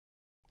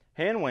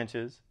Hand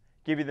winches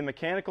give you the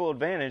mechanical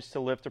advantage to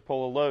lift or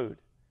pull a load,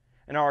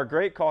 and are a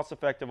great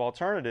cost-effective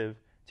alternative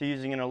to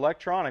using an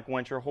electronic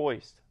winch or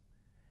hoist.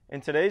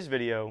 In today's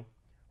video,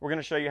 we're going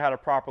to show you how to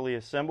properly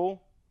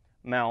assemble,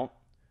 mount,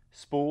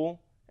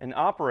 spool, and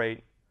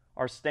operate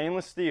our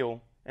stainless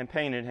steel and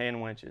painted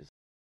hand winches.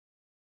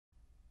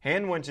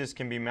 Hand winches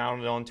can be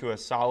mounted onto a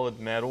solid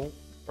metal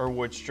or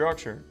wood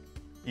structure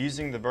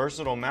using the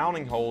versatile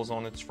mounting holes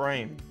on its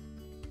frame.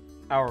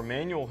 Our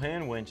manual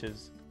hand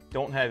winches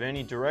don't have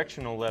any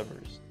directional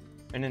levers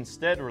and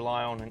instead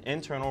rely on an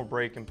internal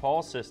brake and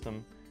pause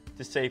system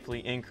to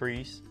safely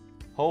increase,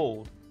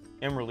 hold,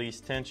 and release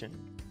tension.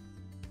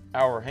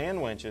 Our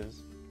hand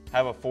winches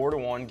have a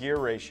 4:1 gear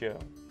ratio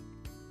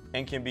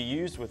and can be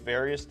used with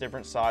various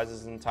different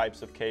sizes and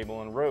types of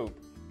cable and rope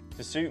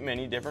to suit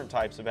many different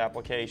types of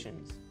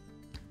applications.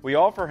 We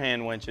offer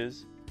hand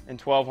winches in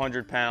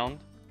 1,200 pound,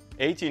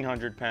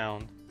 1,800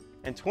 pound,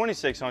 and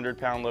 2,600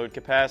 pound load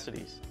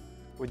capacities,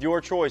 with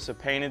your choice of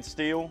painted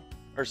steel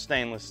or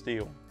stainless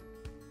steel.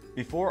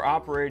 Before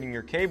operating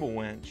your cable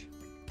winch,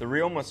 the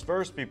reel must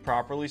first be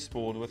properly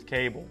spooled with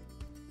cable.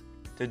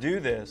 To do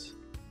this,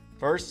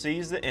 first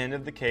seize the end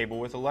of the cable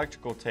with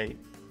electrical tape.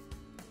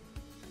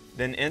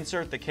 Then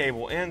insert the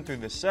cable in through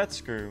the set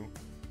screw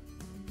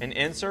and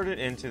insert it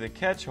into the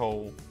catch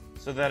hole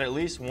so that at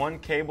least one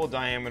cable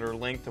diameter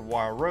length of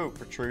wire rope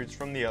protrudes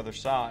from the other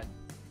side.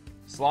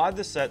 Slide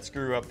the set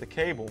screw up the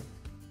cable,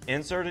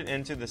 insert it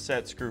into the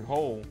set screw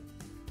hole,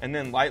 and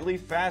then lightly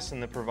fasten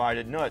the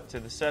provided nut to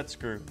the set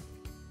screw.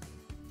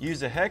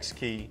 Use a hex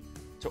key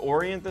to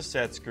orient the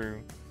set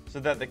screw so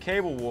that the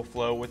cable will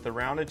flow with the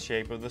rounded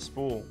shape of the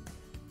spool.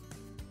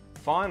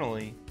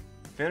 Finally,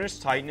 finish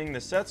tightening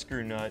the set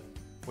screw nut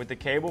with the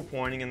cable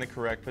pointing in the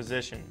correct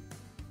position.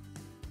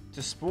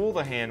 To spool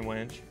the hand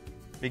winch,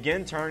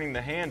 begin turning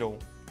the handle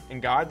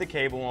and guide the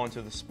cable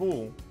onto the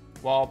spool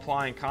while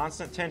applying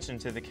constant tension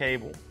to the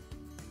cable.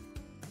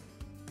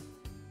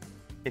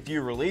 If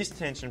you release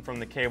tension from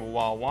the cable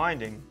while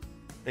winding,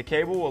 the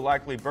cable will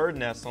likely bird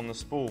nest on the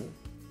spool.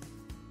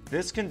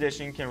 This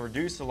condition can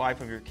reduce the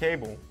life of your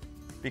cable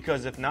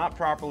because if not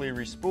properly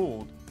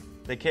respooled,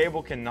 the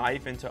cable can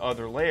knife into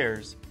other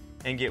layers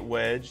and get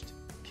wedged,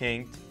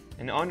 kinked,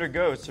 and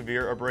undergo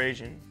severe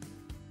abrasion.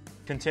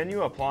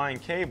 Continue applying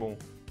cable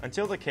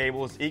until the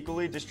cable is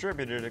equally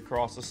distributed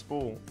across the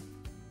spool.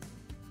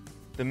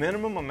 The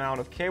minimum amount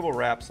of cable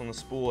wraps on the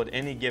spool at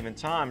any given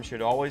time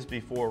should always be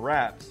 4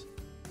 wraps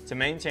to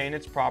maintain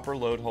its proper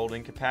load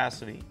holding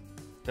capacity.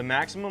 The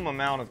maximum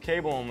amount of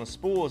cable on the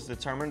spool is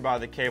determined by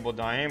the cable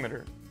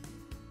diameter.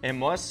 It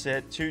must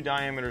sit 2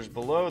 diameters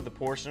below the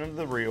portion of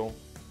the reel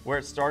where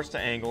it starts to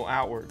angle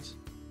outwards.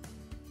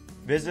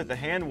 Visit the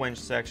hand winch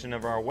section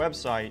of our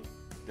website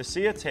to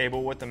see a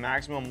table with the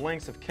maximum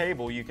lengths of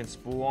cable you can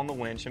spool on the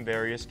winch in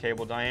various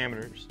cable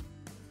diameters.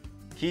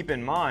 Keep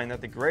in mind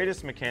that the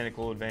greatest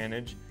mechanical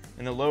advantage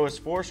and the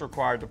lowest force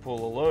required to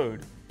pull a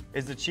load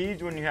is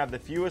achieved when you have the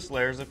fewest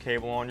layers of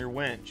cable on your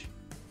winch.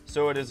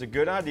 So it is a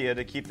good idea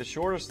to keep the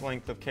shortest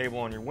length of cable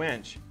on your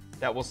winch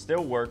that will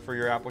still work for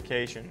your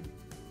application.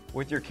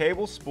 With your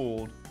cable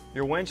spooled,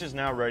 your winch is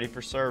now ready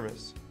for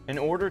service. In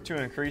order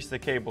to increase the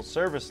cable's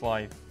service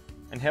life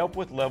and help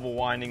with level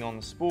winding on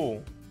the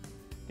spool,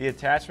 the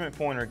attachment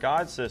point or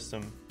guide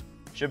system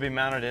should be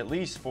mounted at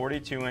least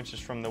 42 inches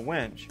from the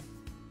winch,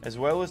 as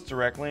well as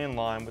directly in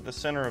line with the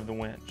center of the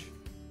winch.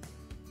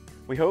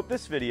 We hope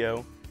this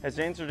video has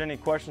answered any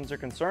questions or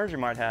concerns you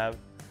might have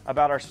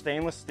about our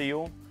stainless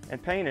steel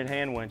and painted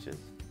hand winches.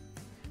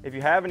 If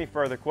you have any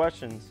further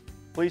questions,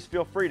 please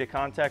feel free to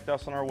contact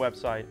us on our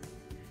website,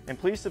 and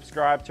please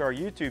subscribe to our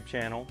YouTube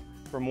channel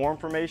for more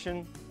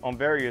information on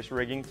various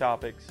rigging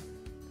topics.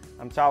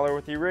 I'm Tyler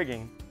with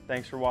E-Rigging.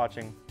 Thanks for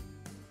watching.